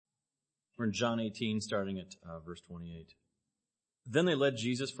We're in John 18, starting at verse 28. Then they led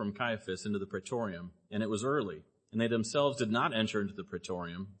Jesus from Caiaphas into the praetorium, and it was early, and they themselves did not enter into the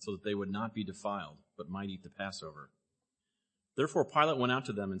praetorium, so that they would not be defiled, but might eat the Passover. Therefore Pilate went out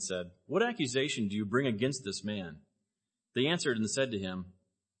to them and said, "What accusation do you bring against this man?" They answered and said to him,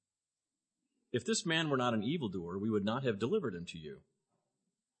 "If this man were not an evildoer, we would not have delivered him to you."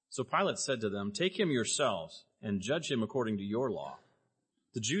 So Pilate said to them, "Take him yourselves, and judge him according to your law."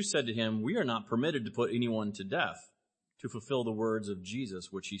 The Jews said to him, "We are not permitted to put anyone to death," to fulfill the words of Jesus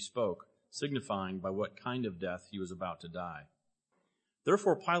which he spoke, signifying by what kind of death he was about to die.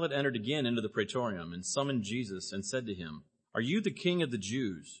 Therefore Pilate entered again into the praetorium and summoned Jesus and said to him, "Are you the king of the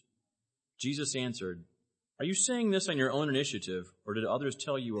Jews?" Jesus answered, "Are you saying this on your own initiative, or did others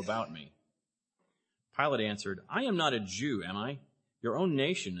tell you about me?" Pilate answered, "I am not a Jew, am I? Your own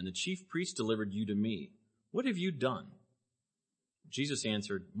nation and the chief priests delivered you to me. What have you done?" Jesus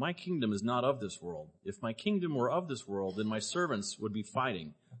answered, "My kingdom is not of this world. If my kingdom were of this world, then my servants would be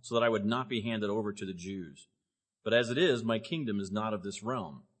fighting, so that I would not be handed over to the Jews. But as it is, my kingdom is not of this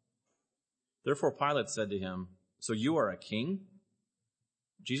realm." Therefore Pilate said to him, "So you are a king?"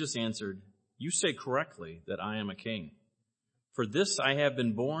 Jesus answered, "You say correctly that I am a king. For this I have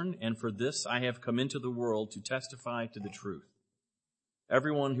been born, and for this I have come into the world, to testify to the truth.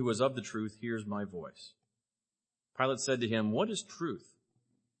 Everyone who is of the truth hears my voice." Pilate said to him, "What is truth?"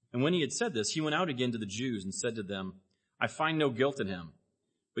 And when he had said this, he went out again to the Jews and said to them, "I find no guilt in him.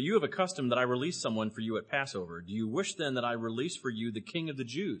 But you have a custom that I release someone for you at Passover. Do you wish then that I release for you the king of the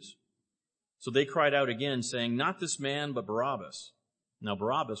Jews?" So they cried out again, saying, "Not this man, but Barabbas." Now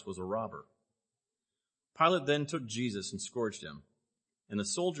Barabbas was a robber. Pilate then took Jesus and scourged him. And the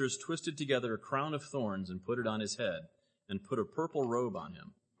soldiers twisted together a crown of thorns and put it on his head, and put a purple robe on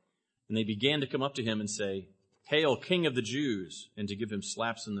him. And they began to come up to him and say, "Hail, King of the Jews," and to give him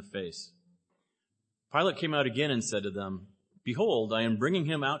slaps in the face. Pilate came out again and said to them, "Behold, I am bringing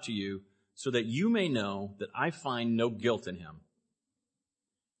him out to you, so that you may know that I find no guilt in him."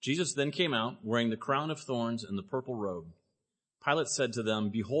 Jesus then came out, wearing the crown of thorns and the purple robe. Pilate said to them,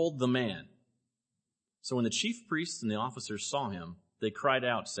 "Behold the man." So when the chief priests and the officers saw him, they cried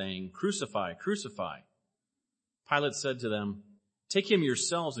out, saying, "Crucify, crucify." Pilate said to them, "Take him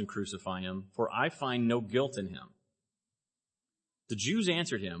yourselves and crucify him, for I find no guilt in him." The Jews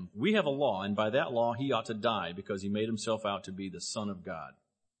answered him, "We have a law, and by that law he ought to die, because he made himself out to be the Son of God."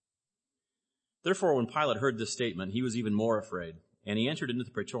 Therefore, when Pilate heard this statement, he was even more afraid, and he entered into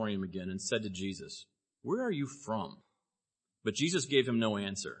the praetorium again and said to Jesus, "Where are you from?" But Jesus gave him no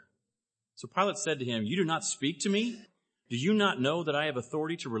answer. So Pilate said to him, "You do not speak to me? Do you not know that I have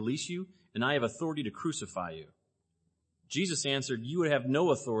authority to release you, and I have authority to crucify you?" Jesus answered, "You would have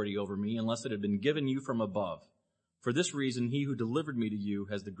no authority over me unless it had been given you from above. For this reason, he who delivered me to you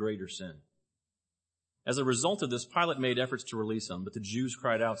has the greater sin." As a result of this, Pilate made efforts to release him, but the Jews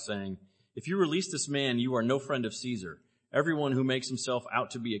cried out, saying, "If you release this man, you are no friend of Caesar. Everyone who makes himself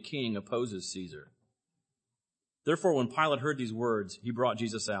out to be a king opposes Caesar." Therefore, when Pilate heard these words, he brought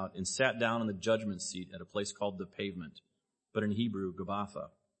Jesus out and sat down on the judgment seat at a place called the Pavement, but in Hebrew,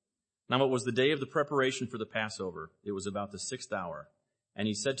 Gabbatha. Now it was the day of the preparation for the Passover. It was about the 6th hour. And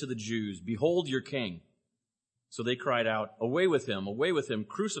he said to the Jews, "Behold your king." So they cried out, away with him,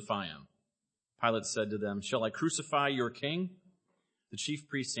 crucify him." Pilate said to them, "Shall I crucify your king?" The chief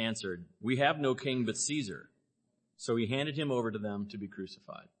priests answered, "We have no king but Caesar." So he handed him over to them to be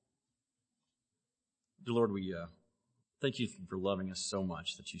crucified. Dear Lord, we thank you for loving us so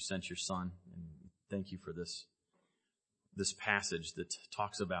much that you sent your Son. And thank you for this passage that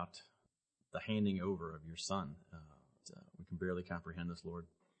talks about the handing over of your Son. We can barely comprehend this, Lord.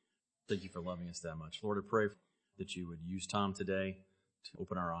 Thank you for loving us that much. Lord, I pray that you would use Tom today to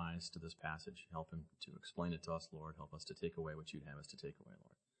open our eyes to this passage. Help him to explain it to us, Lord. Help us to take away what you'd have us to take away,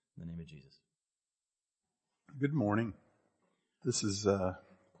 Lord. In the name of Jesus. Good morning. This is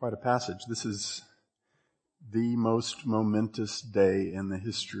quite a passage. This is the most momentous day in the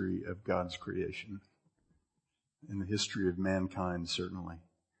history of God's creation, in the history of mankind, certainly,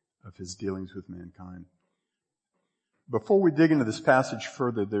 of his dealings with mankind. Before we dig into this passage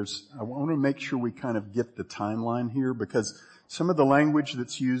further, I want to make sure we kind of get the timeline here, because some of the language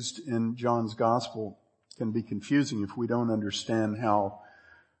that's used in John's gospel can be confusing if we don't understand how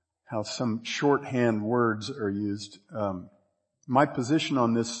some shorthand words are used. My position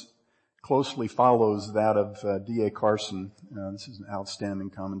on this closely follows that of D.A. Carson. This is an outstanding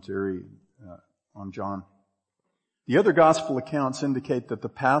commentary on John. The other gospel accounts indicate that the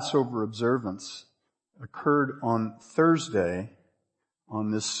Passover observance occurred on Thursday on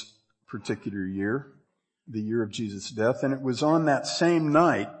this particular year, the year of Jesus' death, and it was on that same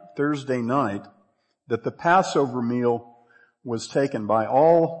night Thursday night, that the Passover meal was taken by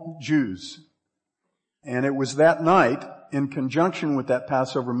all Jews. And it was that night, in conjunction with that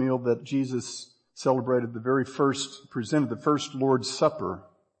Passover meal, that Jesus celebrated presented the first Lord's Supper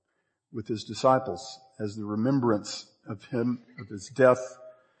with his disciples as the remembrance of him, of his death,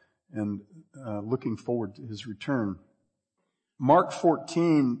 and looking forward to his return. Mark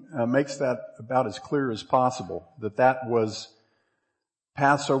 14 makes that about as clear as possible, that was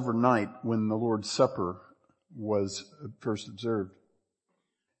Passover night when the Lord's Supper was first observed.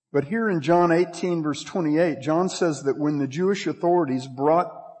 But here in John 18 verse 28, John says that when the Jewish authorities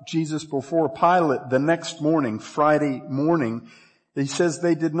brought Jesus before Pilate the next morning, Friday morning, he says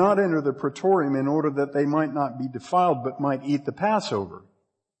they did not enter the praetorium in order that they might not be defiled, but might eat the Passover.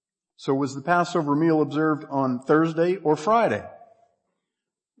 So was the Passover meal observed on Thursday or Friday?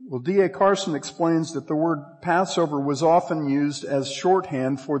 Well, D.A. Carson explains that the word Passover was often used as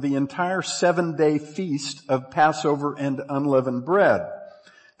shorthand for the entire 7-day feast of Passover and unleavened bread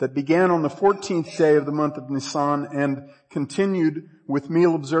that began on the 14th day of the month of Nisan and continued with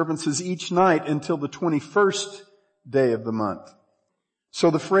meal observances each night until the 21st day of the month. So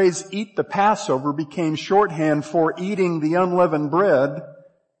the phrase eat the Passover became shorthand for eating the unleavened bread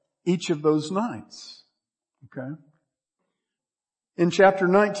each of those nights. Okay? In chapter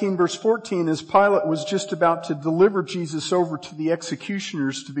 19 verse 14, as Pilate was just about to deliver Jesus over to the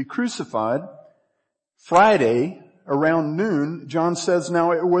executioners to be crucified, Friday around noon, John says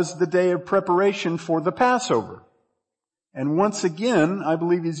now it was the day of preparation for the Passover. And once again, I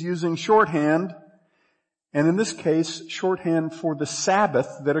believe he's using shorthand, and in this case, shorthand for the Sabbath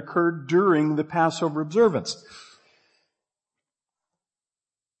that occurred during the Passover observance.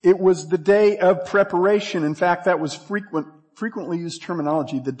 It was the day of preparation. In fact, that was frequently used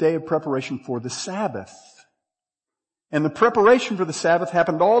terminology, the day of preparation for the Sabbath. And the preparation for the Sabbath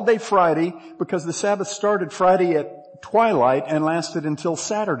happened all day Friday because the Sabbath started Friday at twilight and lasted until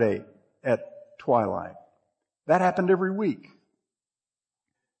Saturday at twilight. That happened every week.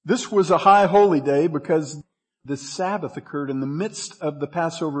 This was a high holy day because the Sabbath occurred in the midst of the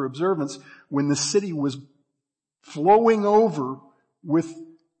Passover observance when the city was flowing over with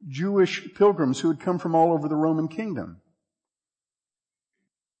Jewish pilgrims who had come from all over the Roman kingdom.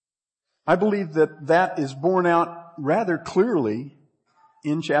 I believe that is borne out rather clearly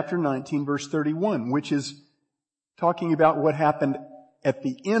in chapter 19 verse 31, which is talking about what happened at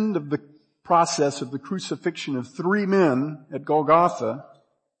the end of the process of the crucifixion of 3 men at Golgotha,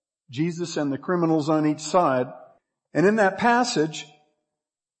 Jesus and the criminals on each side. And in that passage,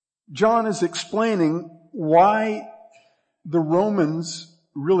 John is explaining why the Romans,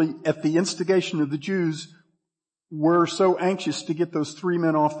 really at the instigation of the Jews, were so anxious to get those 3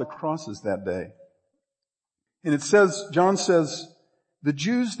 men off the crosses that day. And it says, John says, the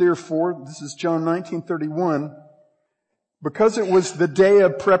Jews therefore, this is John 19:31, because it was the day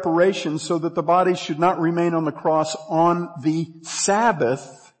of preparation so that the bodies should not remain on the cross on the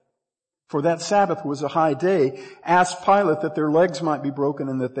Sabbath, for that Sabbath was a high day, asked Pilate that their legs might be broken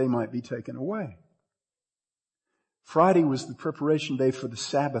and that they might be taken away. Friday was the preparation day for the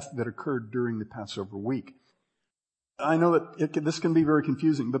Sabbath that occurred during the Passover week. I know that this can be very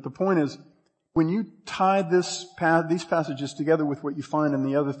confusing, but the point is, when you tie these passages together with what you find in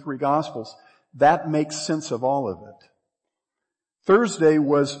the other 3 Gospels, that makes sense of all of it. Thursday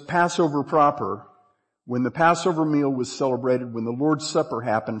was Passover proper, when the Passover meal was celebrated, when the Lord's Supper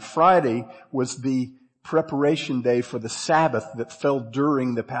happened. Friday was the preparation day for the Sabbath that fell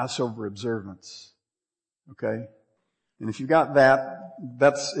during the Passover observance. Okay? And if you got that,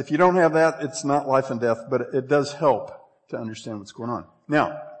 if you don't have that, it's not life and death, but it does help to understand what's going on.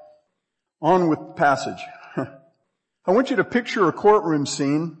 Now, on with the passage. I want you to picture a courtroom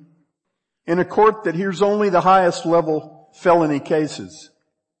scene in a court that hears only the highest level felony cases.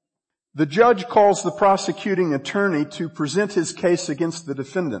 The judge calls the prosecuting attorney to present his case against the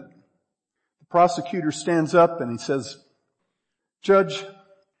defendant. The prosecutor stands up and he says, "Judge,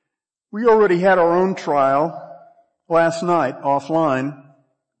 we already had our own trial last night offline,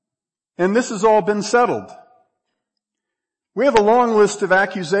 and this has all been settled. We have a long list of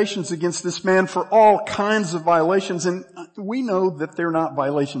accusations against this man for all kinds of violations, and we know that they're not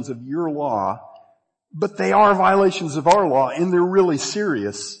violations of your law, but they are violations of our law, and they're really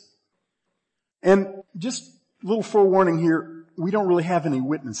serious. And just a little forewarning here, we don't really have any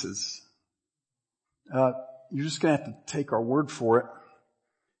witnesses. You're just going to have to take our word for it.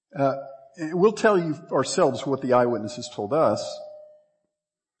 We'll tell you ourselves what the eyewitnesses told us.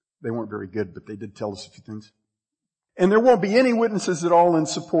 They weren't very good, but they did tell us a few things. And there won't be any witnesses at all in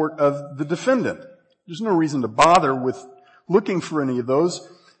support of the defendant. There's no reason to bother with looking for any of those.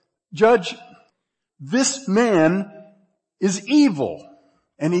 Judge, this man is evil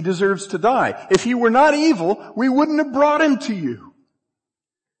and he deserves to die. If he were not evil, we wouldn't have brought him to you.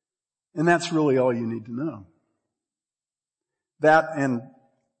 And that's really all you need to know. That and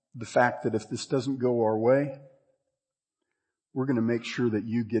the fact that if this doesn't go our way, we're going to make sure that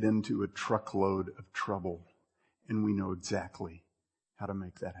you get into a truckload of trouble, and we know exactly how to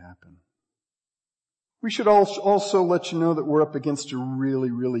make that happen. We should also let you know that we're up against a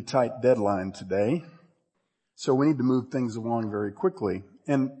really, really tight deadline today. So we need to move things along very quickly.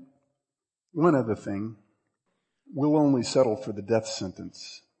 And one other thing, we'll only settle for the death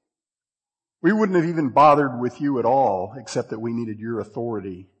sentence. We wouldn't have even bothered with you at all, except that we needed your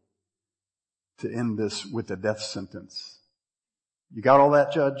authority to end this with a death sentence. You got all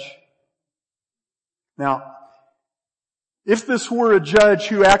that, Judge? Now, if this were a judge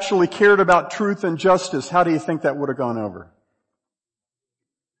who actually cared about truth and justice, how do you think that would have gone over?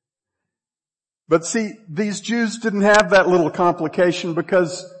 But see, these Jews didn't have that little complication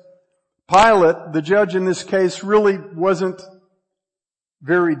because Pilate, the judge in this case, really wasn't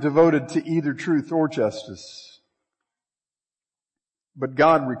very devoted to either truth or justice. But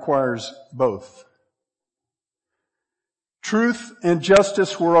God requires both. Truth and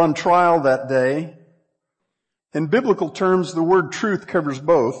justice were on trial that day. In biblical terms, the word truth covers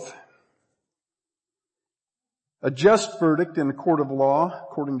both. A just verdict in a court of law,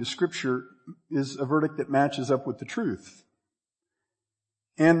 according to Scripture, is a verdict that matches up with the truth.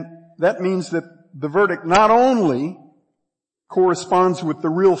 And that means that the verdict not only corresponds with the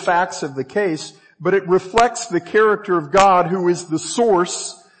real facts of the case, but it reflects the character of God, who is the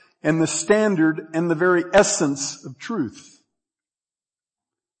source and the standard and the very essence of truth.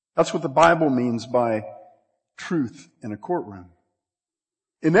 That's what the Bible means by truth in a courtroom.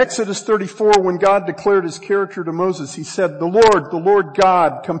 In Exodus 34, when God declared His character to Moses, He said, the Lord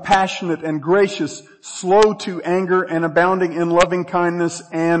God, compassionate and gracious, slow to anger and abounding in loving kindness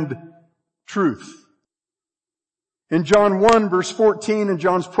and truth. In John 1 verse 14, in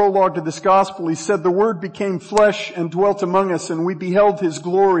John's prologue to this gospel, he said, the Word became flesh and dwelt among us, and we beheld His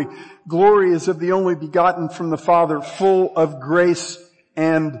glory. Glory is of the only begotten from the Father, full of grace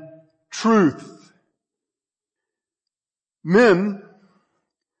and truth. Men,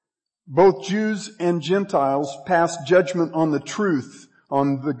 both Jews and Gentiles, passed judgment on the truth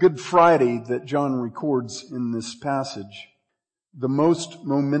on the Good Friday that John records in this passage. The most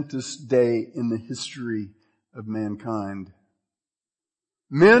momentous day in the history of mankind.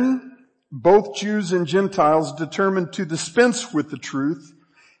 Men, both Jews and Gentiles, determined to dispense with the truth.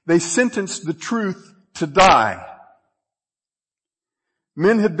 They sentenced the truth to die.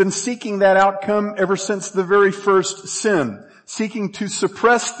 Men had been seeking that outcome ever since the very first sin, seeking to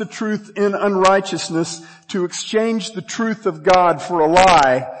suppress the truth in unrighteousness, to exchange the truth of God for a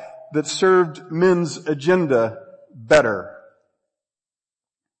lie that served men's agenda better.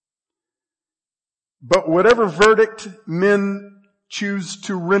 But whatever verdict men choose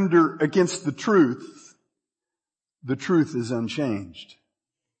to render against the truth is unchanged.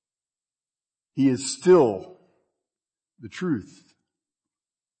 He is still the truth.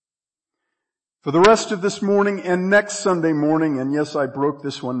 For the rest of this morning and next Sunday morning, and yes, I broke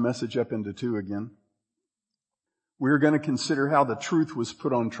this one message up into two again, we're going to consider how the truth was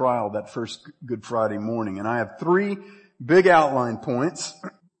put on trial that first Good Friday morning. And I have three big outline points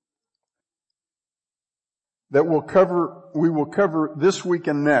that we will cover this week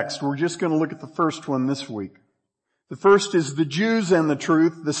and next. We're just going to look at the first one this week. The first is the Jews and the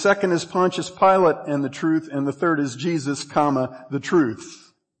truth. The second is Pontius Pilate and the truth. And the third is Jesus, the truth.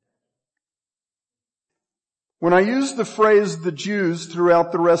 When I use the phrase the Jews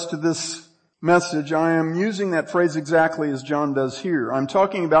throughout the rest of this message, I am using that phrase exactly as John does here. I'm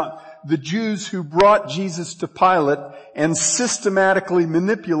talking about the Jews who brought Jesus to Pilate and systematically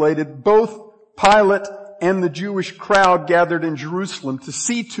manipulated both Pilate and the Jewish crowd gathered in Jerusalem to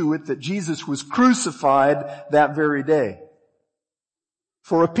see to it that Jesus was crucified that very day.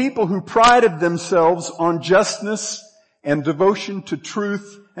 For a people who prided themselves on justness and devotion to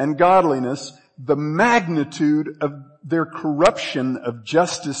truth and godliness, the magnitude of their corruption of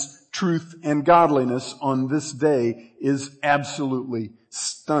justice, truth, and godliness on this day is absolutely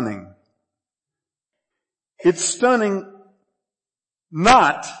stunning. It's stunning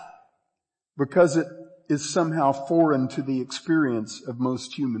not because it is somehow foreign to the experience of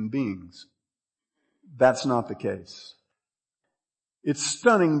most human beings. That's not the case. It's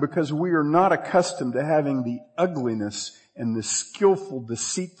stunning because we are not accustomed to having the ugliness and the skillful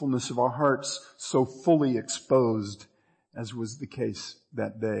deceitfulness of our hearts so fully exposed as was the case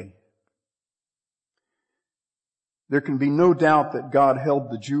that day. There can be no doubt that God held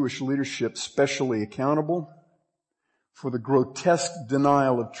the Jewish leadership specially accountable for the grotesque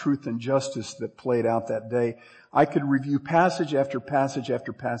denial of truth and justice that played out that day. I could review passage after passage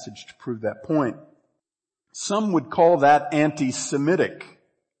after passage to prove that point. Some would call that anti-Semitic.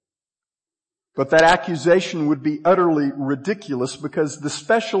 But that accusation would be utterly ridiculous because the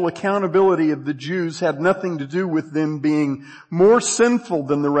special accountability of the Jews had nothing to do with them being more sinful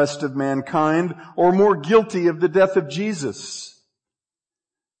than the rest of mankind or more guilty of the death of Jesus.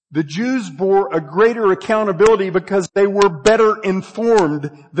 The Jews bore a greater accountability because they were better informed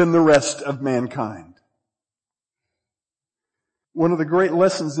than the rest of mankind. One of the great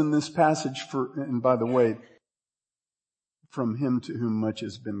lessons in this passage and by the way, from him to whom much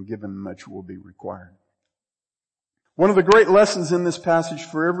has been given, much will be required. One of the great lessons in this passage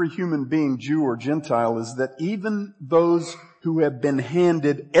for every human being, Jew or Gentile, is that even those who have been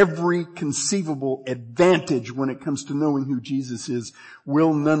handed every conceivable advantage when it comes to knowing who Jesus is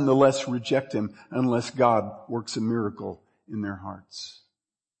will nonetheless reject him unless God works a miracle in their hearts.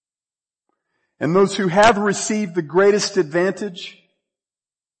 And those who have received the greatest advantage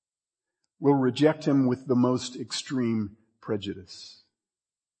will reject him with the most extreme prejudice.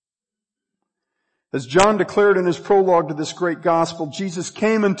 As John declared in his prologue to this great gospel, Jesus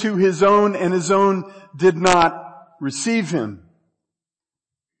came unto his own and his own did not receive him.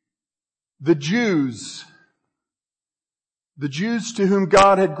 The Jews to whom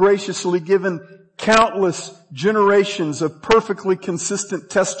God had graciously given countless generations of perfectly consistent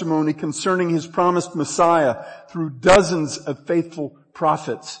testimony concerning his promised Messiah through dozens of faithful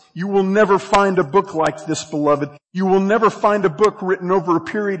prophets. You will never find a book like this, beloved. You will never find a book written over a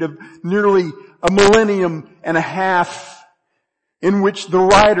period of nearly a millennium and a half in which the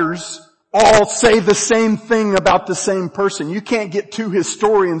writers all say the same thing about the same person. You can't get two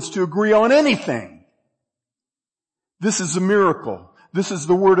historians to agree on anything. This is a miracle. This is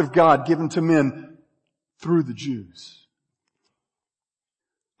the word of God given to men through the Jews.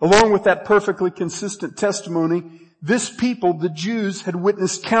 Along with that perfectly consistent testimony, this people, the Jews, had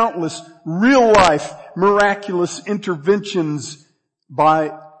witnessed countless real-life miraculous interventions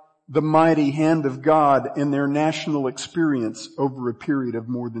by the mighty hand of God in their national experience over a period of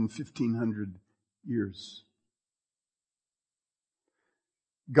more than 1,500 years.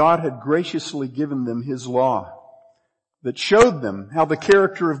 God had graciously given them his law that showed them how the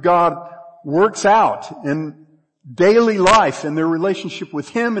character of God works out in daily life, in their relationship with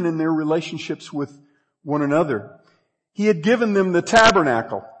him and in their relationships with one another. He had given them the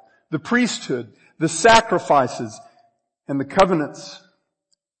tabernacle, the priesthood, the sacrifices, and the covenants,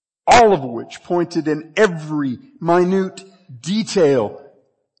 all of which pointed in every minute detail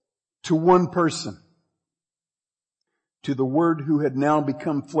to one person, to the Word who had now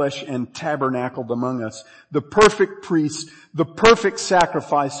become flesh and tabernacled among us, the perfect priest, the perfect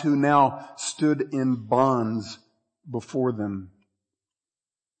sacrifice who now stood in bonds before them,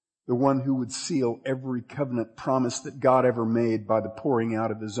 the one who would seal every covenant promise that God ever made by the pouring out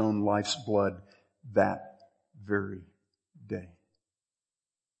of his own life's blood that very day.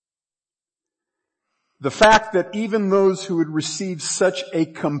 The fact that even those who had received such a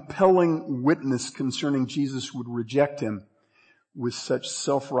compelling witness concerning Jesus would reject him with such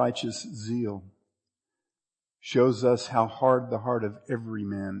self-righteous zeal shows us how hard the heart of every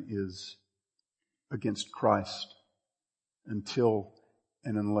man is against Christ until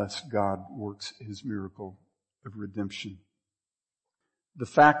and unless God works his miracle of redemption. The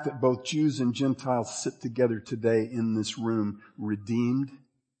fact that both Jews and Gentiles sit together today in this room, redeemed,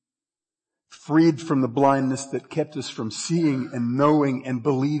 freed from the blindness that kept us from seeing and knowing and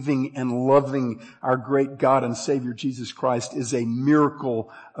believing and loving our great God and Savior Jesus Christ, is a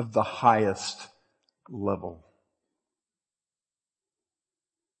miracle of the highest level.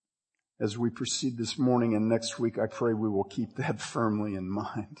 As we proceed this morning and next week, I pray we will keep that firmly in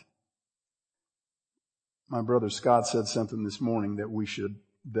mind. My brother Scott said something this morning that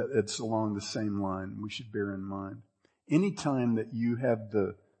it's along the same line we should bear in mind. Anytime that you have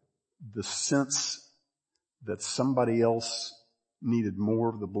the sense that somebody else needed more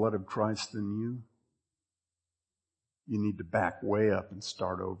of the blood of Christ than you need to back way up and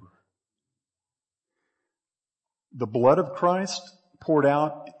start over. The blood of Christ poured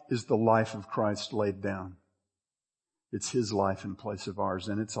out is the life of Christ laid down. It's his life in place of ours,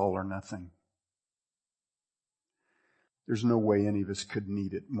 and it's all or nothing. There's no way any of us could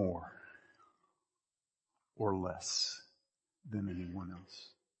need it more or less than anyone else.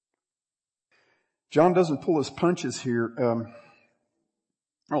 John doesn't pull his punches here.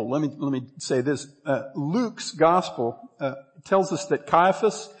 Let me say this. Luke's gospel tells us that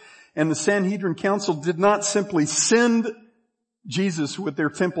Caiaphas and the Sanhedrin Council did not simply send Jesus with their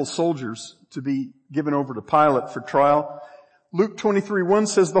temple soldiers to be given over to Pilate for trial. Luke 23:1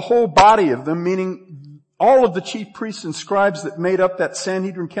 says the whole body of them, meaning all of the chief priests and scribes that made up that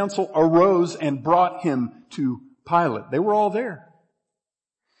Sanhedrin Council, arose and brought him to Pilate. They were all there.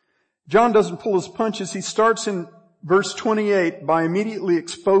 John doesn't pull his punches. He starts in verse 28 by immediately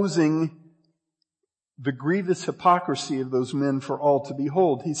exposing the grievous hypocrisy of those men for all to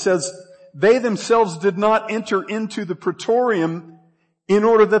behold. He says, they themselves did not enter into the praetorium in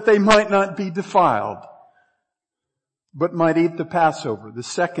order that they might not be defiled, but might eat the Passover, the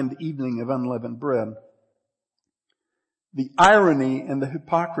second evening of unleavened bread. The irony and the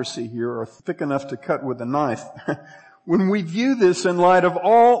hypocrisy here are thick enough to cut with a knife. When we view this in light of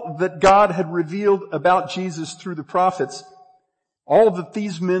all that God had revealed about Jesus through the prophets, all that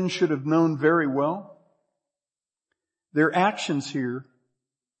these men should have known very well, their actions here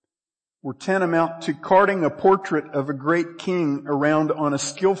were tantamount to carting a portrait of a great king around on a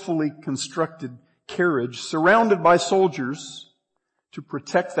skillfully constructed carriage, surrounded by soldiers to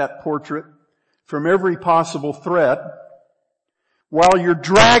protect that portrait from every possible threat, while you're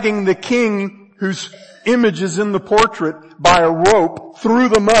dragging the king whose image is in the portrait by a rope through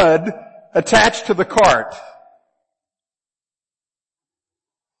the mud attached to the cart.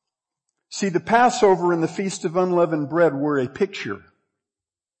 See, the Passover and the Feast of Unleavened Bread were a picture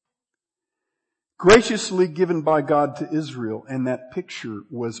graciously given by God to Israel, and that picture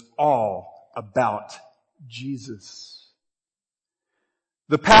was all about Jesus.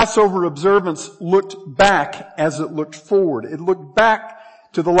 The Passover observance looked back as it looked forward. It looked back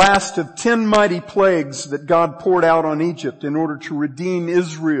to the last of 10 mighty plagues that God poured out on Egypt in order to redeem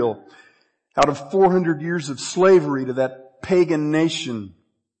Israel out of 400 years of slavery to that pagan nation.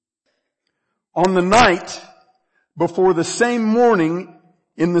 On the night before the same morning,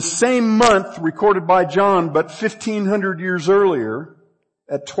 in the same month recorded by John, but 1,500 years earlier,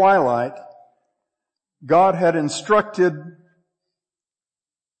 at twilight, God had instructed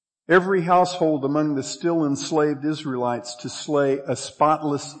every household among the still enslaved Israelites to slay a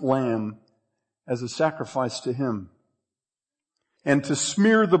spotless lamb as a sacrifice to Him, and to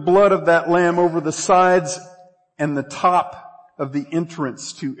smear the blood of that lamb over the sides and the top of the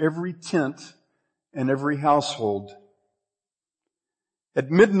entrance to every tent and every household. At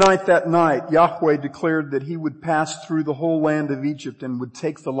midnight that night, Yahweh declared that He would pass through the whole land of Egypt and would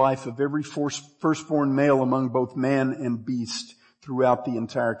take the life of every firstborn male among both man and beast throughout the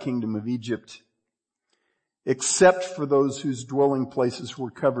entire kingdom of Egypt, except for those whose dwelling places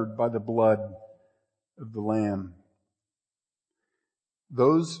were covered by the blood of the Lamb.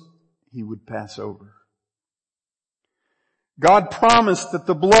 Those He would pass over. God promised that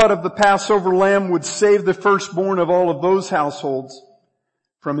the blood of the Passover lamb would save the firstborn of all of those households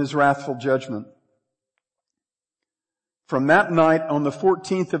from His wrathful judgment. From that night on the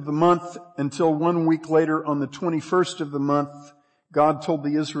 14th of the month until 1 week later on the 21st of the month, God told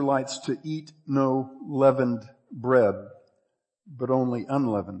the Israelites to eat no leavened bread, but only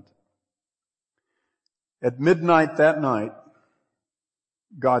unleavened. At midnight that night,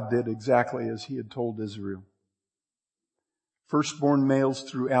 God did exactly as He had told Israel. Firstborn males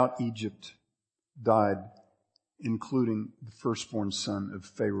throughout Egypt died, including the firstborn son of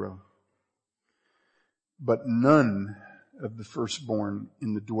Pharaoh. But none of the firstborn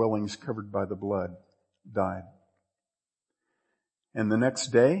in the dwellings covered by the blood died. And the next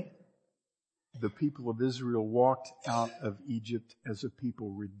day, the people of Israel walked out of Egypt as a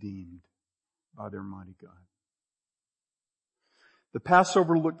people redeemed by their mighty God. The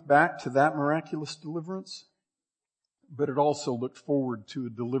Passover looked back to that miraculous deliverance, but it also looked forward to a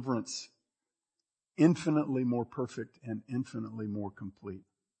deliverance infinitely more perfect and infinitely more complete.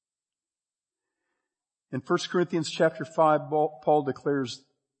 In 1 Corinthians chapter 5, Paul declares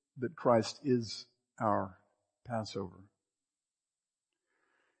that Christ is our Passover.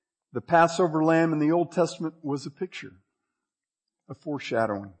 The Passover lamb in the Old Testament was a picture, a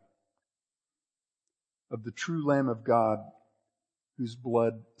foreshadowing of the true Lamb of God whose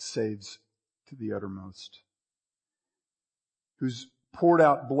blood saves to the uttermost, whose poured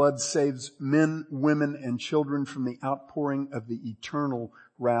out blood saves men, women, and children from the outpouring of the eternal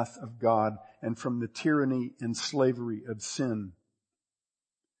wrath of God and from the tyranny and slavery of sin,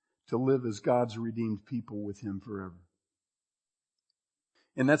 to live as God's redeemed people with Him forever.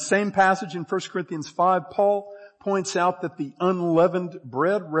 In that same passage in 1 Corinthians 5, Paul points out that the unleavened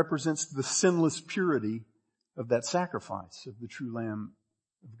bread represents the sinless purity of that sacrifice of the true Lamb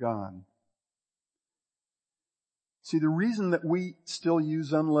of God. See, the reason that we still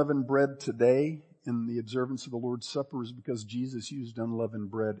use unleavened bread today in the observance of the Lord's Supper is because Jesus used unleavened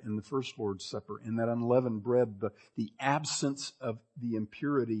bread in the first Lord's Supper. And that unleavened bread, the absence of the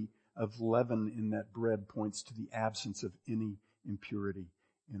impurity of leaven in that bread points to the absence of any impurity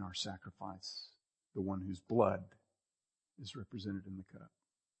in our sacrifice, the one whose blood is represented in the cup.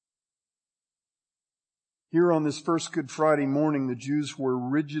 Here on this first Good Friday morning, the Jews were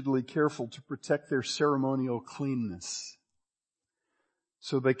rigidly careful to protect their ceremonial cleanness,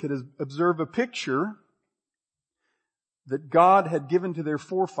 so they could observe a picture that God had given to their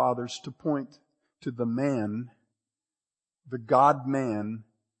forefathers to point to the man, the God-man,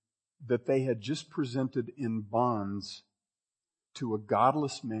 that they had just presented in bonds to a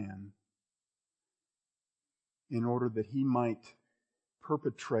godless man in order that he might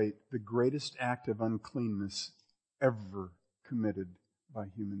perpetrate the greatest act of uncleanness ever committed by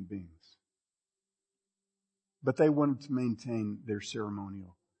human beings. But they wanted to maintain their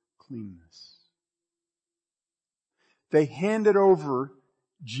ceremonial cleanness. They handed over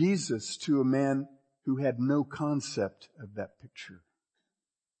Jesus to a man who had no concept of that picture.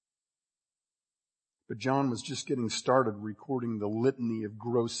 But John was just getting started recording the litany of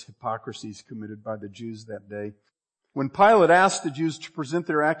gross hypocrisies committed by the Jews that day. When Pilate asked the Jews to present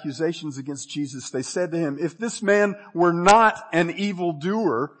their accusations against Jesus, they said to him, "If this man were not an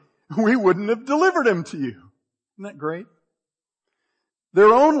evildoer, we wouldn't have delivered him to you." Isn't that great?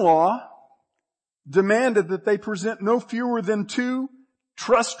 Their own law demanded that they present no fewer than 2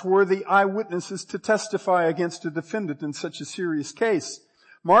 trustworthy eyewitnesses to testify against a defendant in such a serious case.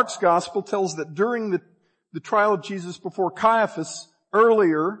 Mark's gospel tells that during the trial of Jesus before Caiaphas,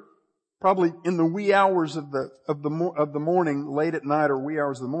 earlier, probably in the wee hours of the morning, late at night or wee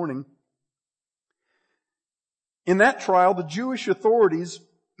hours of the morning, in that trial, the Jewish authorities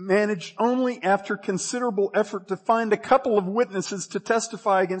managed only after considerable effort to find a couple of witnesses to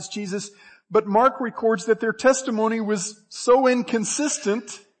testify against Jesus, but Mark records that their testimony was so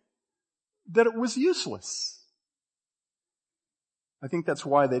inconsistent that it was useless. I think that's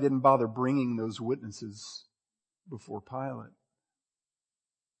why they didn't bother bringing those witnesses before Pilate.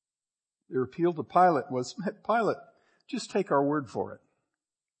 Their appeal to Pilate was, "Pilate, just take our word for it.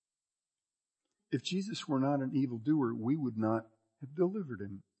 If Jesus were not an evildoer, we would not have delivered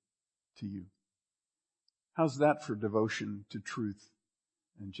him to you." How's that for devotion to truth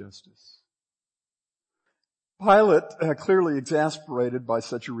and justice? Pilate, clearly exasperated by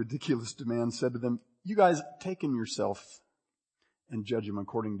such a ridiculous demand, said to them, "You guys take him yourself and judge him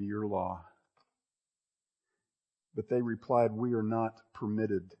according to your law." But they replied, "We are not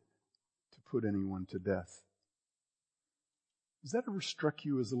permitted to put anyone to death." Has that ever struck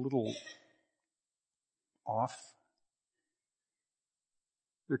you as a little off?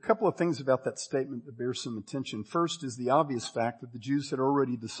 There are a couple of things about that statement that bear some attention. First is the obvious fact that the Jews had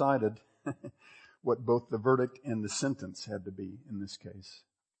already decided what both the verdict and the sentence had to be in this case.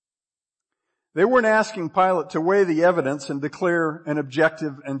 They weren't asking Pilate to weigh the evidence and declare an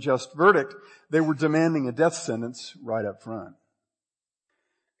objective and just verdict. They were demanding a death sentence right up front.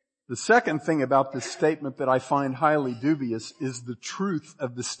 The second thing about this statement that I find highly dubious is the truth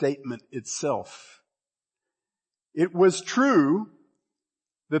of the statement itself. It was true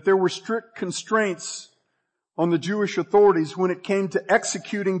that there were strict constraints on the Jewish authorities when it came to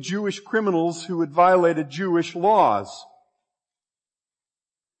executing Jewish criminals who had violated Jewish laws.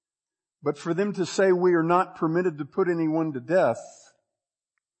 But for them to say we are not permitted to put anyone to death,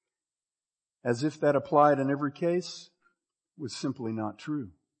 as if that applied in every case, was simply not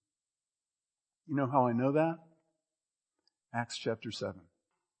true. You know how I know that? Acts chapter 7.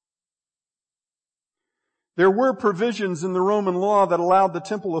 There were provisions in the Roman law that allowed the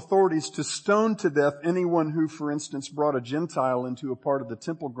temple authorities to stone to death anyone who, for instance, brought a Gentile into a part of the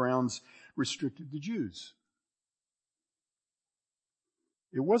temple grounds restricted to Jews.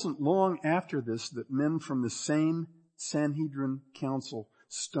 It wasn't long after this that men from the same Sanhedrin council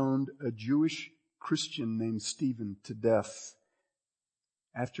stoned a Jewish Christian named Stephen to death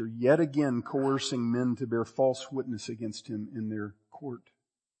after yet again coercing men to bear false witness against him in their court.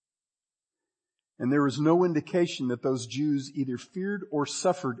 And there is no indication that those Jews either feared or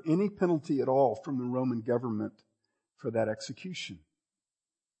suffered any penalty at all from the Roman government for that execution.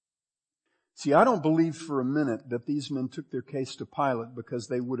 See, I don't believe for a minute that these men took their case to Pilate because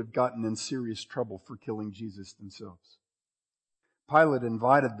they would have gotten in serious trouble for killing Jesus themselves. Pilate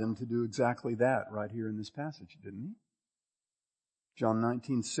invited them to do exactly that right here in this passage, didn't he? John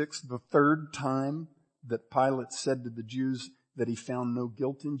 19:6, the third time that Pilate said to the Jews that he found no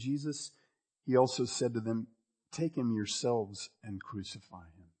guilt in Jesus, he also said to them, "Take him yourselves and crucify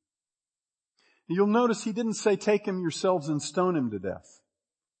him." You'll notice he didn't say, "Take him yourselves and stone him to death."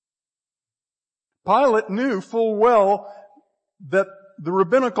 Pilate knew full well that the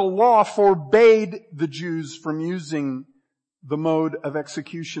rabbinical law forbade the Jews from using the mode of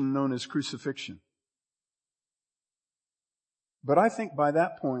execution known as crucifixion. But I think by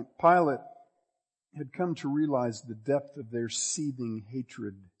that point, Pilate had come to realize the depth of their seething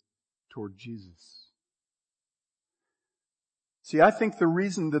hatred toward Jesus. See, I think the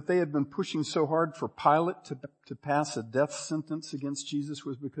reason that they had been pushing so hard for Pilate to pass a death sentence against Jesus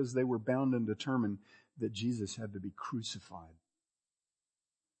was because they were bound and determined that Jesus had to be crucified,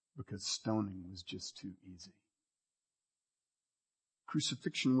 because stoning was just too easy.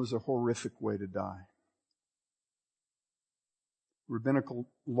 Crucifixion was a horrific way to die. Rabbinical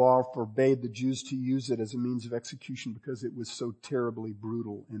law forbade the Jews to use it as a means of execution because it was so terribly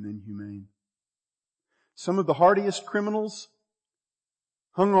brutal and inhumane. Some of the hardiest criminals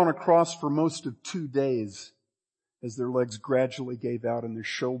hung on a cross for most of 2 days as their legs gradually gave out and their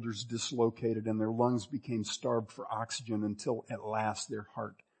shoulders dislocated and their lungs became starved for oxygen until at last their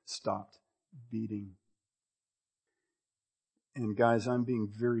heart stopped beating. And guys, I'm being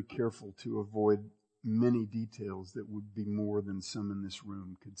very careful to avoid many details that would be more than some in this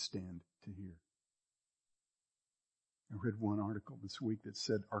room could stand to hear. I read one article this week that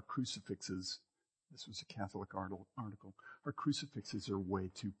said our crucifixes, this was a Catholic article, our crucifixes are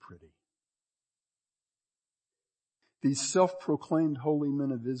way too pretty. These self-proclaimed holy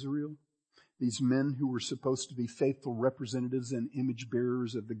men of Israel, these men who were supposed to be faithful representatives and image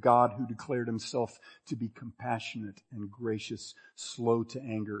bearers of the God who declared himself to be compassionate and gracious, slow to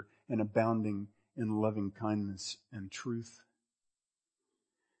anger, and abounding in loving kindness and truth.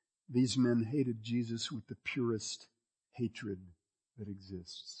 These men hated Jesus with the purest hatred that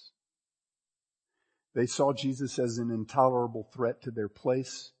exists. They saw Jesus as an intolerable threat to their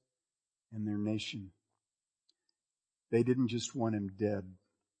place and their nation. They didn't just want him dead.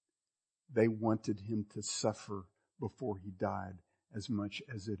 They wanted him to suffer before he died as much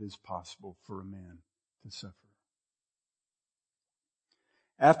as it is possible for a man to suffer.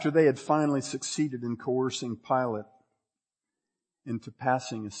 After they had finally succeeded in coercing Pilate into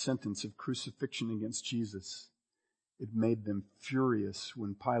passing a sentence of crucifixion against Jesus, it made them furious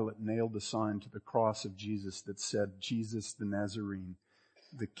when Pilate nailed a sign to the cross of Jesus that said, Jesus the Nazarene,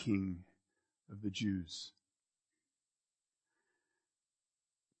 the King of the Jews.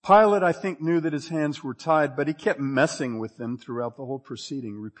 Pilate, I think, knew that his hands were tied, but he kept messing with them throughout the whole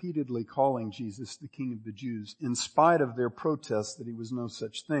proceeding, repeatedly calling Jesus the King of the Jews, in spite of their protests that he was no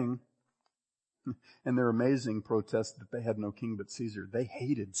such thing, and their amazing protest that they had no king but Caesar. They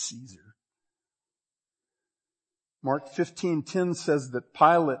hated Caesar. Mark 15:10 says that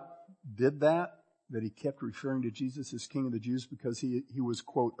Pilate did that he kept referring to Jesus as King of the Jews because he was,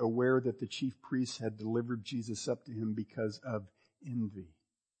 quote, aware that the chief priests had delivered Jesus up to him because of envy.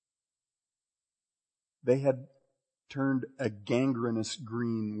 They had turned a gangrenous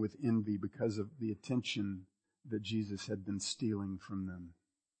green with envy because of the attention that Jesus had been stealing from them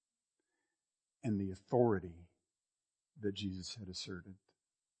and the authority that Jesus had asserted.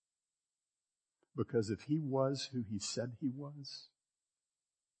 Because if he was who he said he was,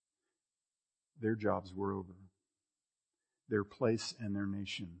 their jobs were over. Their place and their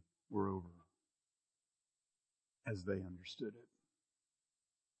nation were over, as they understood it.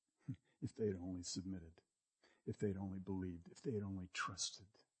 If they had only submitted, if they had only believed, if they had only trusted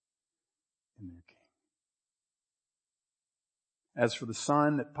in their king. As for the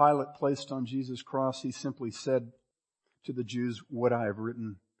sign that Pilate placed on Jesus' cross, he simply said to the Jews, what I have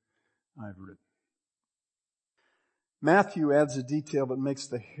written, I have written. Matthew adds a detail that makes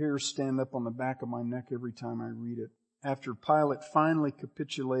the hair stand up on the back of my neck every time I read it. After Pilate finally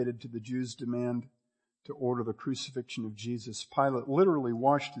capitulated to the Jews' demand to order the crucifixion of Jesus, Pilate literally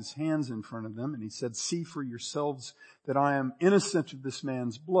washed his hands in front of them and he said, see for yourselves that I am innocent of this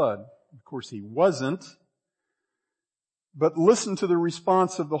man's blood. Of course, he wasn't. But listen to the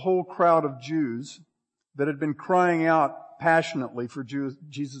response of the whole crowd of Jews that had been crying out passionately for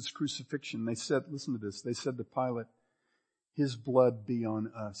Jesus' crucifixion. They said, listen to this, they said to Pilate, his blood be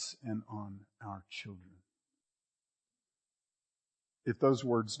on us and on our children. If those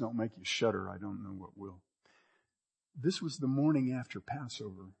words don't make you shudder, I don't know what will. This was the morning after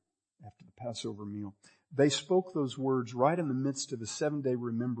Passover, after the Passover meal. They spoke those words right in the midst of a 7-day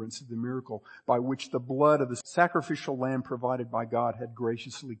remembrance of the miracle by which the blood of the sacrificial lamb provided by God had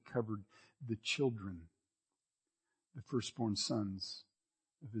graciously covered the children, the firstborn sons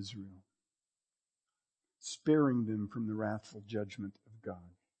of Israel, sparing them from the wrathful judgment of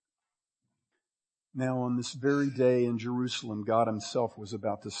God. Now on this very day in Jerusalem, God himself was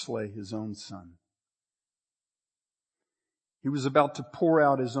about to slay his own son. He was about to pour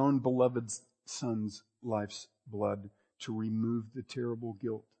out his own beloved Son's life's blood to remove the terrible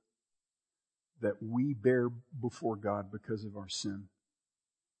guilt that we bear before God because of our sin,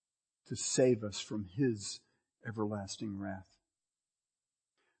 to save us from His everlasting wrath.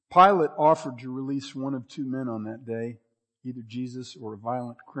 Pilate offered to release one of two men on that day, either Jesus or a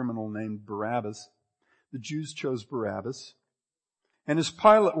violent criminal named Barabbas. The Jews chose Barabbas. And as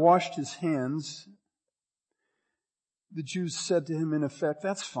Pilate washed his hands, the Jews said to him in effect,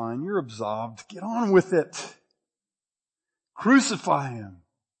 "That's fine, you're absolved. Get on with it. Crucify him."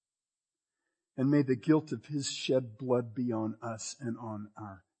 And may the guilt of His shed blood be on us and on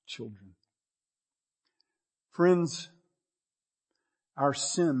our children. Friends, our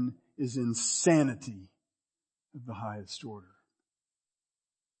sin is insanity of the highest order.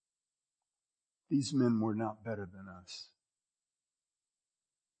 These men were not better than us.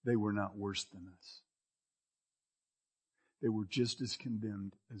 They were not worse than us. They were just as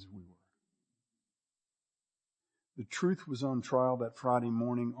condemned as we were. The truth was on trial that Friday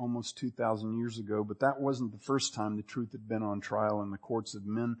morning almost 2,000 years ago, but that wasn't the first time the truth had been on trial in the courts of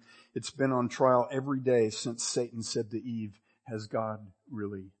men. It's been on trial every day since Satan said to Eve, "Has God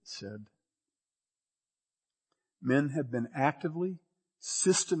really said?" Men have been actively,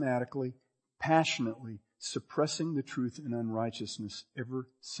 systematically, passionately suppressing the truth and unrighteousness ever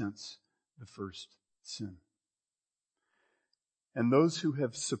since the first sin. And those who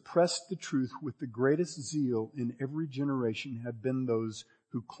have suppressed the truth with the greatest zeal in every generation have been those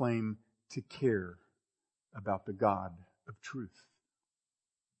who claim to care about the God of truth.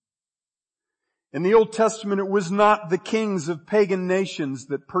 In the Old Testament, it was not the kings of pagan nations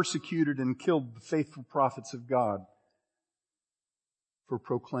that persecuted and killed the faithful prophets of God for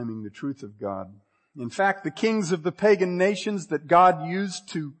proclaiming the truth of God. In fact, the kings of the pagan nations that God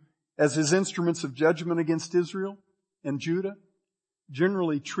used as His instruments of judgment against Israel and Judah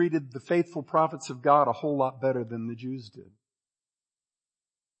generally treated the faithful prophets of God a whole lot better than the Jews did.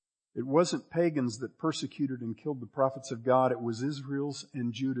 It wasn't pagans that persecuted and killed the prophets of God. It was Israel's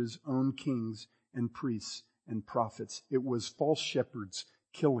and Judah's own kings and priests and prophets. It was false shepherds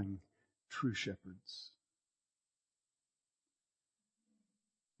killing true shepherds.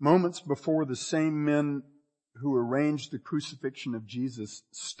 Moments before the same men who arranged the crucifixion of Jesus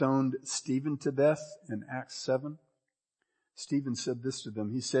stoned Stephen to death in Acts 7, Stephen said this to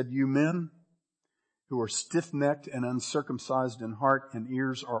them. He said, "You men who are stiff-necked and uncircumcised in heart and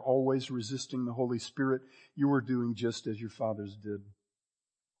ears are always resisting the Holy Spirit. You are doing just as your fathers did.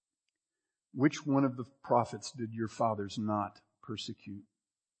 Which one of the prophets did your fathers not persecute?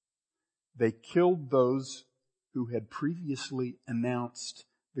 They killed those who had previously announced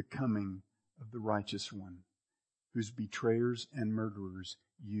the coming of the righteous one, whose betrayers and murderers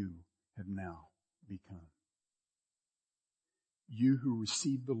you have now become. You who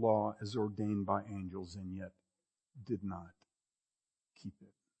received the law as ordained by angels and yet did not keep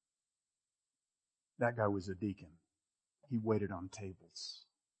it." That guy was a deacon. He waited on tables.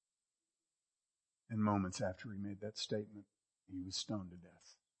 And moments after he made that statement, he was stoned to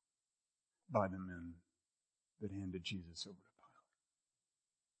death by the men that handed Jesus over to Pilate.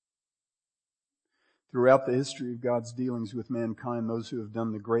 Throughout the history of God's dealings with mankind, those who have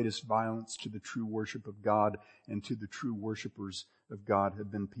done the greatest violence to the true worship of God and to the true worshipers of God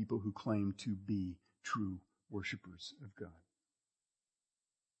have been people who claim to be true worshipers of God.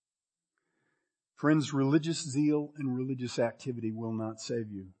 Friends, religious zeal and religious activity will not save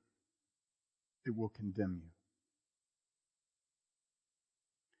you. It will condemn you.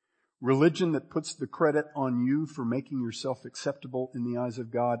 Religion that puts the credit on you for making yourself acceptable in the eyes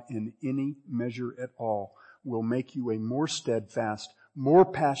of God in any measure at all will make you a more steadfast, more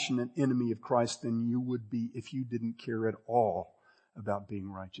passionate enemy of Christ than you would be if you didn't care at all about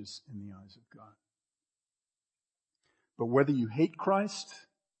being righteous in the eyes of God. But whether you hate Christ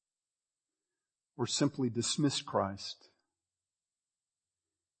or simply dismiss Christ,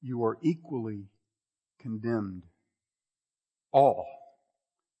 you are equally condemned. All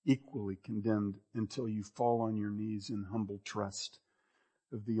equally condemned until you fall on your knees in humble trust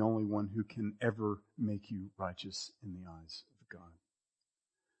of the only one who can ever make you righteous in the eyes of God.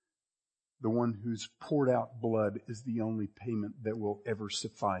 The one whose poured out blood is the only payment that will ever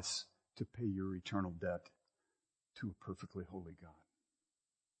suffice to pay your eternal debt to a perfectly holy God.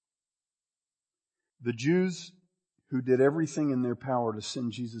 The Jews who did everything in their power to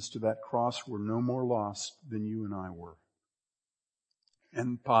send Jesus to that cross were no more lost than you and I were.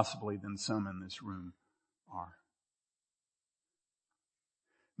 And possibly than some in this room are.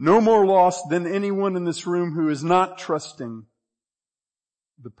 No more lost than anyone in this room who is not trusting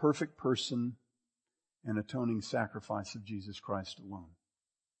the perfect person and atoning sacrifice of Jesus Christ alone.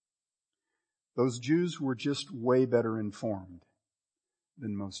 Those Jews were just way better informed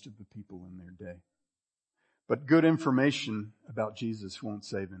than most of the people in their day. But good information about Jesus won't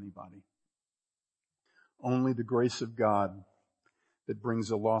save anybody. Only the grace of God that brings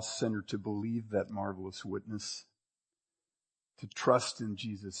a lost sinner to believe that marvelous witness, to trust in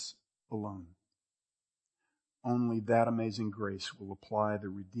Jesus alone. Only that amazing grace will apply the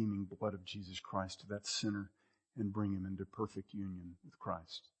redeeming blood of Jesus Christ to that sinner and bring him into perfect union with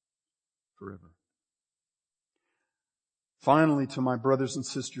Christ forever. Finally, to my brothers and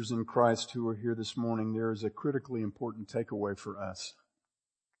sisters in Christ who are here this morning, there is a critically important takeaway for us.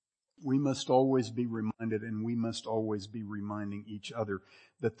 We must always be reminded, and we must always be reminding each other,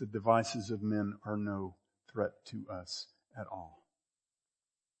 that the devices of men are no threat to us at all.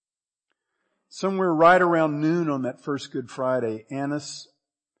 Somewhere right around noon on that first Good Friday, Annas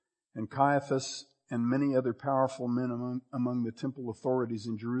and Caiaphas and many other powerful men among the temple authorities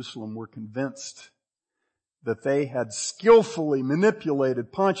in Jerusalem were convinced that they had skillfully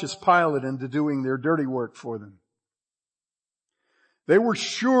manipulated Pontius Pilate into doing their dirty work for them. They were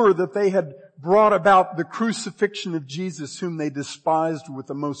sure that they had brought about the crucifixion of Jesus, whom they despised with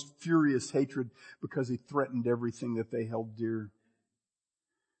the most furious hatred because he threatened everything that they held dear.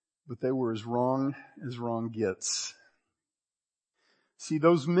 But they were as wrong gets. See,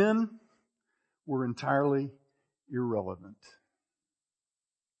 those men were entirely irrelevant.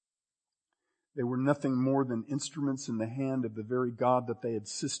 They were nothing more than instruments in the hand of the very God that they had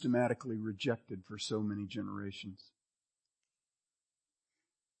systematically rejected for so many generations.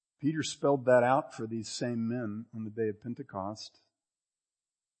 Peter spelled that out for these same men on the day of Pentecost.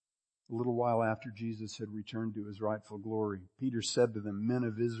 A little while after Jesus had returned to his rightful glory, Peter said to them, "Men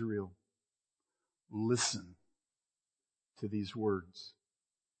of Israel, listen to these words.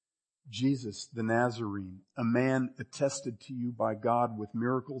 Jesus the Nazarene, a man attested to you by God with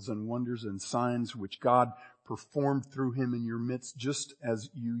miracles and wonders and signs which God performed through him in your midst, just as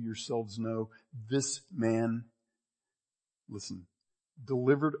you yourselves know, this man," listen,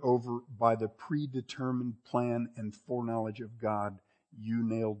 "delivered over by the predetermined plan and foreknowledge of God, you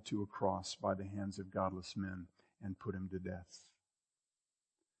nailed to a cross by the hands of godless men and put him to death.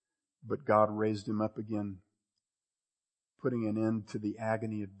 But God raised him up again, putting an end to the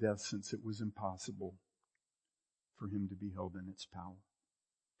agony of death, since it was impossible for him to be held in its power."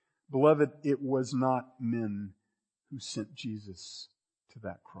 Beloved, it was not men who sent Jesus to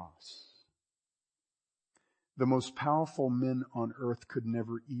that cross. The most powerful men on earth could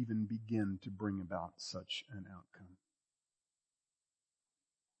never even begin to bring about such an outcome.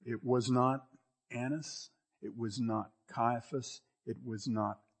 It was not Annas. It was not Caiaphas. It was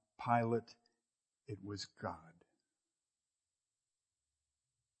not Pilate. It was God.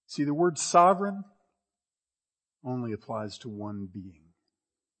 See, the word sovereign only applies to one being,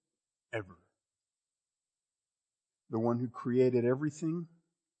 ever. The one who created everything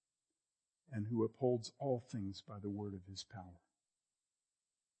and who upholds all things by the word of his power.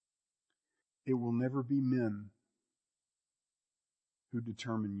 It will never be men who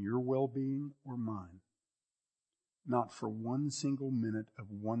determine your well-being or mine, not for one single minute of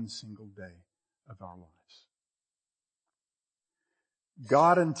one single day of our lives.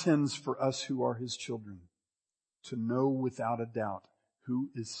 God intends for us who are his children to know without a doubt who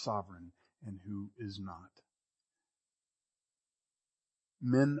is sovereign and who is not.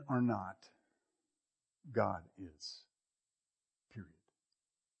 Men are not. God is. Period.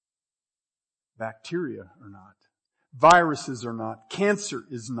 Bacteria are not. Viruses are not. Cancer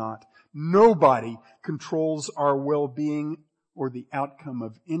is not. Nobody controls our well-being or the outcome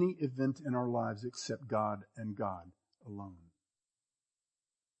of any event in our lives except God and God alone.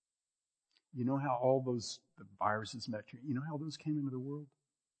 You know how all the viruses, bacteria, you know how those came into the world?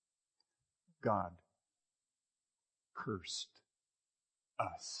 God cursed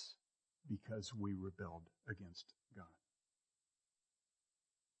us because we rebelled against God.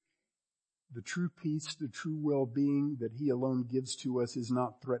 The true peace, the true well-being that he alone gives to us is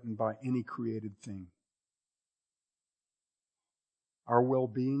not threatened by any created thing. Our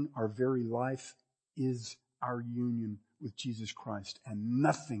well-being, our very life, is our union with Jesus Christ, and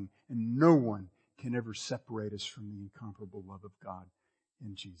nothing and no one can ever separate us from the incomparable love of God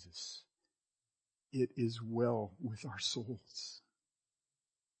in Jesus. It is well with our souls.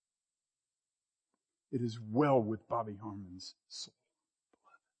 It is well with Bobby Harmon's soul.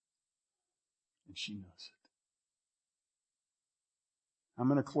 And she knows it. I'm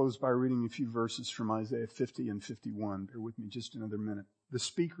going to close by reading a few verses from Isaiah 50 and 51. Bear with me just another minute. The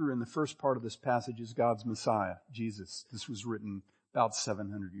speaker in the first part of this passage is God's Messiah, Jesus. This was written about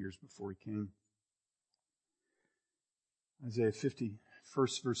 700 years before he came. Isaiah 50,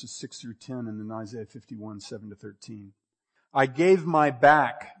 first verses 6 through 10 and then Isaiah 51, 7 to 13. I gave my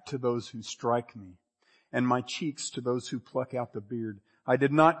back to those who strike me, and my cheeks to those who pluck out the beard. I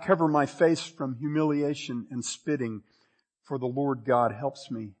did not cover my face from humiliation and spitting, for the Lord God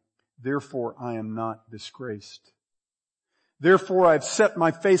helps me. Therefore I am not disgraced. Therefore I have set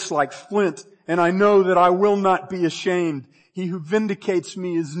my face like flint, and I know that I will not be ashamed. He who vindicates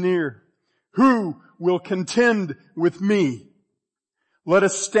me is near. Who will contend with me? Let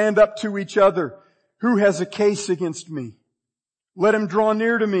us stand up to each other. Who has a case against me? Let him draw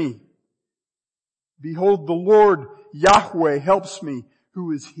near to me. Behold, the Lord Yahweh helps me.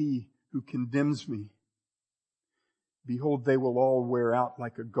 Who is he who condemns me? Behold, they will all wear out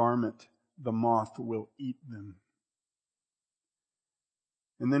like a garment. The moth will eat them.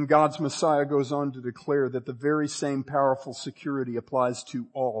 And then God's Messiah goes on to declare that the very same powerful security applies to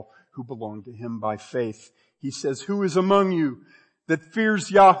all who belong to Him by faith. He says, who is among you that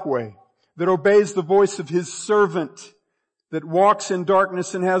fears Yahweh, that obeys the voice of His servant, that walks in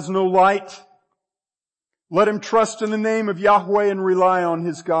darkness and has no light? Let him trust in the name of Yahweh and rely on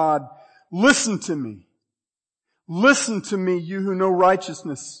his God. Listen to me. Listen to me, you who know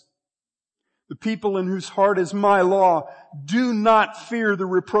righteousness. The people in whose heart is my law. Do not fear the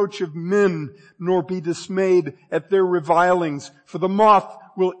reproach of men, nor be dismayed at their revilings. For the moth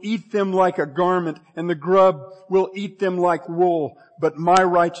will eat them like a garment, and the grub will eat them like wool. But my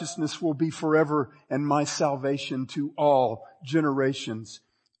righteousness will be forever, and my salvation to all generations.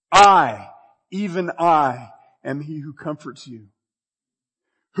 I, even I, am He who comforts you.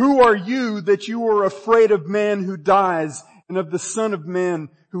 Who are you that you are afraid of man who dies, and of the Son of Man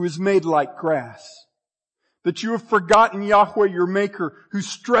who is made like grass? That you have forgotten Yahweh your Maker, who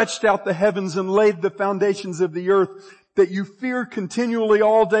stretched out the heavens and laid the foundations of the earth, that you fear continually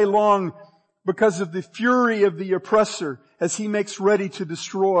all day long because of the fury of the oppressor as he makes ready to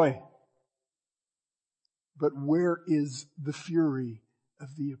destroy. But where is the fury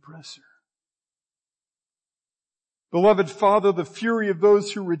of the oppressor? Beloved Father, the fury of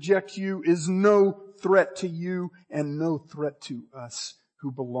those who reject you is no threat to you and no threat to us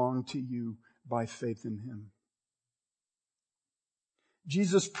who belong to you by faith in Him.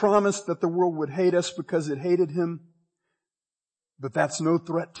 Jesus promised that the world would hate us because it hated Him, but that's no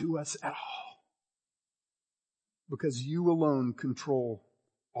threat to us at all. Because you alone control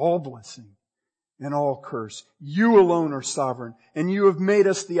all blessing and all curse. You alone are sovereign, and you have made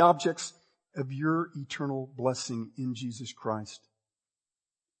us the objects of your eternal blessing in Jesus Christ.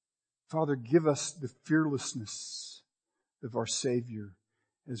 Father, give us the fearlessness of our Savior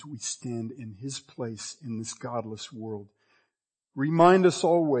as we stand in His place in this godless world. Remind us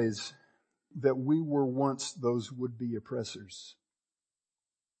always that we were once those would-be oppressors,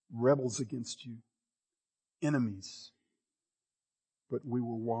 rebels against you, enemies, but we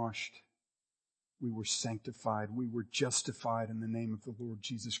were washed. We were sanctified. We were justified in the name of the Lord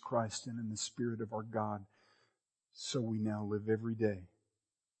Jesus Christ and in the Spirit of our God. So we now live every day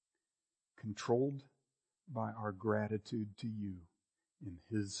controlled by our gratitude to you in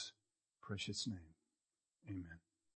His precious name. Amen.